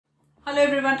Hello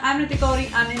everyone, I'm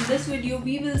Ritika and in this video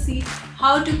we will see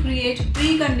how to create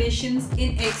preconditions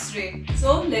in Xray.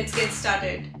 So let's get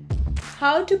started.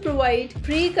 How to provide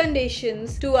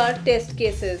preconditions to our test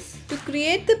cases. To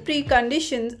create the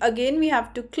preconditions, again we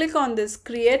have to click on this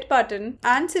create button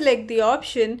and select the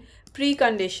option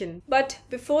precondition. But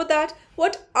before that,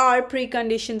 what are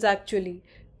preconditions actually?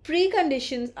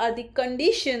 Preconditions are the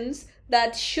conditions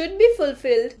that should be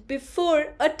fulfilled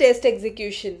before a test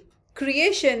execution.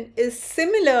 Creation is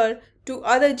similar to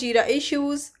other Jira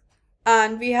issues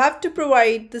and we have to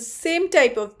provide the same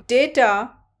type of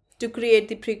data to create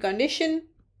the precondition.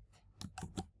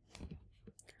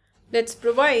 Let's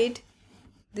provide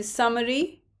the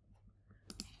summary,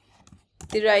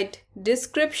 the right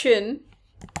description.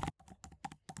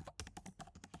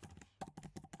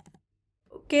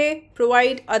 Okay,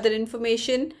 provide other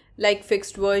information like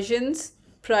fixed versions,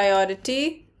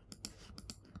 priority,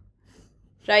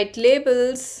 write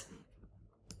labels,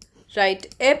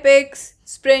 write epics,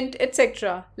 sprint,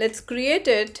 etc. Let's create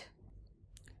it.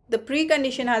 The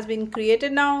precondition has been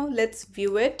created now. Let's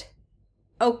view it.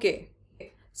 Okay.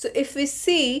 So if we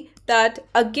see that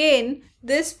again,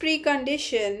 this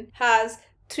precondition has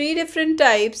three different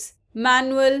types: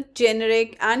 manual,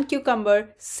 generic, and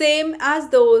cucumber, same as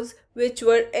those which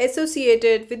were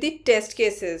associated with the test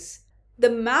cases.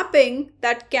 The mapping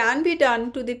that can be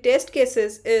done to the test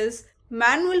cases is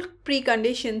manual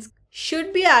preconditions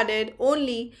should be added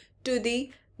only to the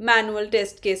manual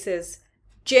test cases.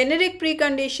 Generic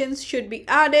preconditions should be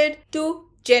added to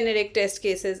generic test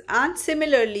cases, and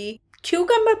similarly,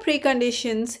 cucumber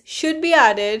preconditions should be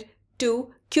added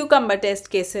to cucumber test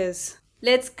cases.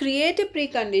 Let's create a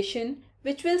precondition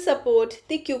which will support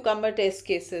the cucumber test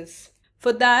cases.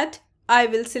 For that, I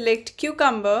will select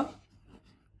cucumber.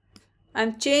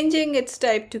 I'm changing its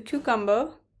type to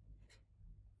cucumber.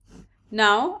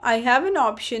 Now I have an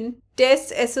option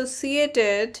test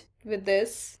associated with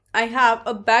this. I have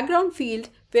a background field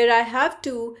where I have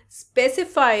to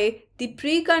specify the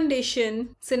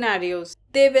precondition scenarios.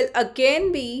 They will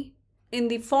again be in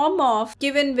the form of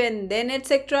given, when, then,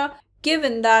 etc.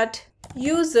 Given that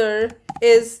user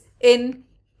is in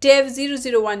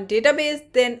dev001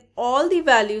 database, then all the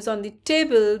values on the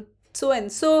table so and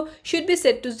so should be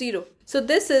set to 0. So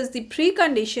this is the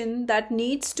precondition that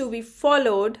needs to be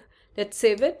followed. Let's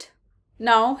save it.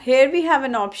 Now here we have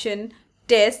an option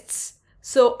tests.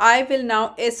 So I will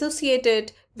now associate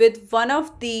it with one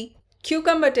of the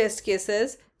cucumber test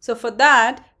cases. So for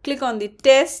that, click on the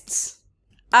tests,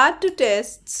 add to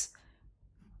tests,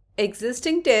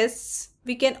 existing tests.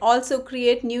 We can also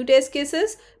create new test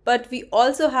cases, but we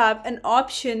also have an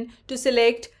option to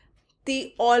select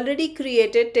the already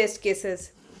created test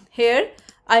cases. Here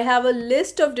I have a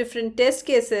list of different test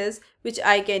cases which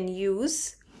I can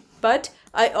use. But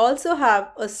I also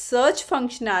have a search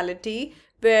functionality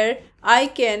where I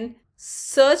can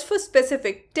search for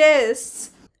specific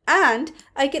tests, and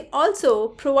I can also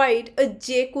provide a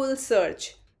JQuery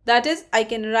search. That is, I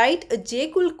can write a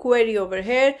JQuery query over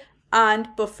here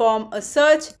and perform a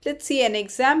search. Let's see an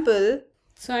example.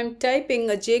 So I'm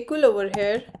typing a JQuery over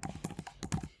here.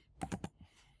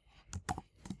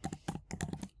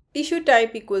 Issue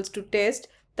type equals to test.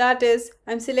 That is,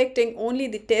 I'm selecting only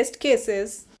the test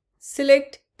cases.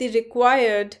 Select the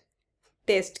required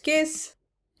test case,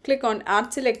 click on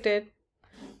add selected,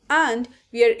 and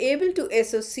we are able to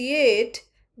associate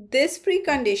this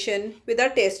precondition with our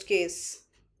test case.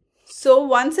 So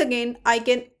once again, I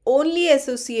can only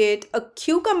associate a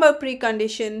cucumber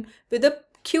precondition with a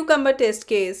cucumber test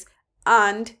case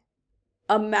and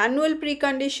a manual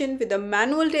precondition with a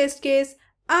manual test case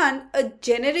and a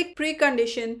generic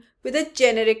precondition with a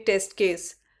generic test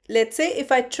case. Let's say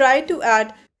if I try to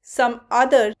add some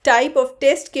other type of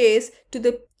test case to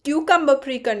the cucumber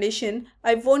precondition,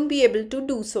 I won't be able to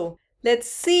do so. Let's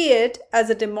see it as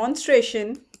a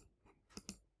demonstration.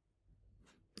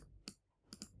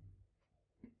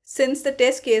 Since the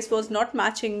test case was not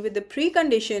matching with the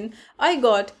precondition, I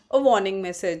got a warning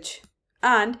message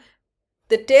and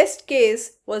the test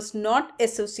case was not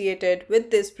associated with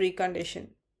this precondition.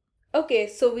 Okay,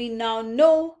 so we now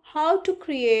know how to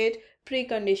create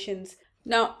preconditions.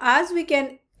 Now, as we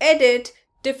can edit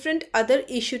different other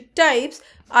issue types,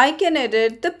 I can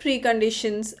edit the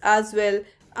preconditions as well.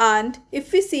 And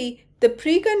if we see, the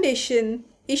precondition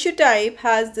issue type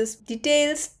has this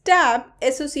details tab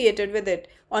associated with it.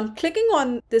 On clicking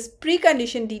on this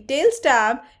precondition details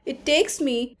tab, it takes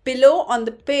me below on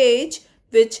the page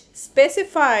which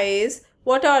specifies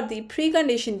what are the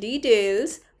precondition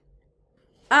details,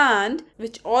 and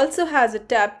which also has a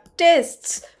tab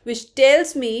tests which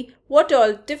tells me what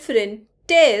all different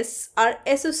tests are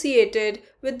associated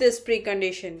with this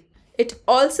precondition. It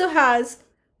also has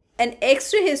an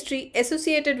Xray history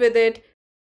associated with it.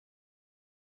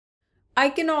 I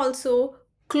can also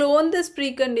clone this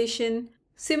precondition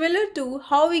similar to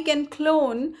how we can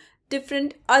clone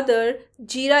different other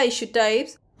Jira issue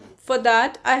types. For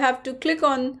that, I have to click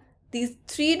on these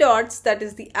three dots, that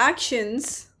is the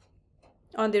actions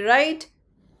on the right,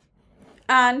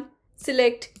 and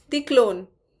select the clone.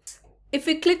 If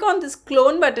we click on this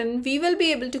clone button, we will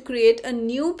be able to create a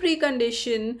new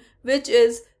precondition which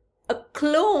is a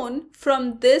clone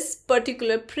from this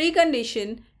particular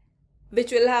precondition,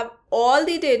 which will have all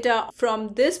the data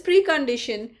from this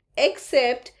precondition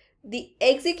except the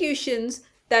executions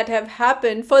that have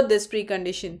happened for this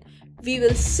precondition. We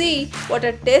will see what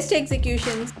are test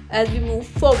executions as we move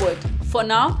forward. For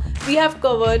now, we have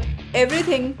covered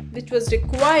everything which was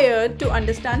required to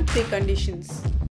understand preconditions.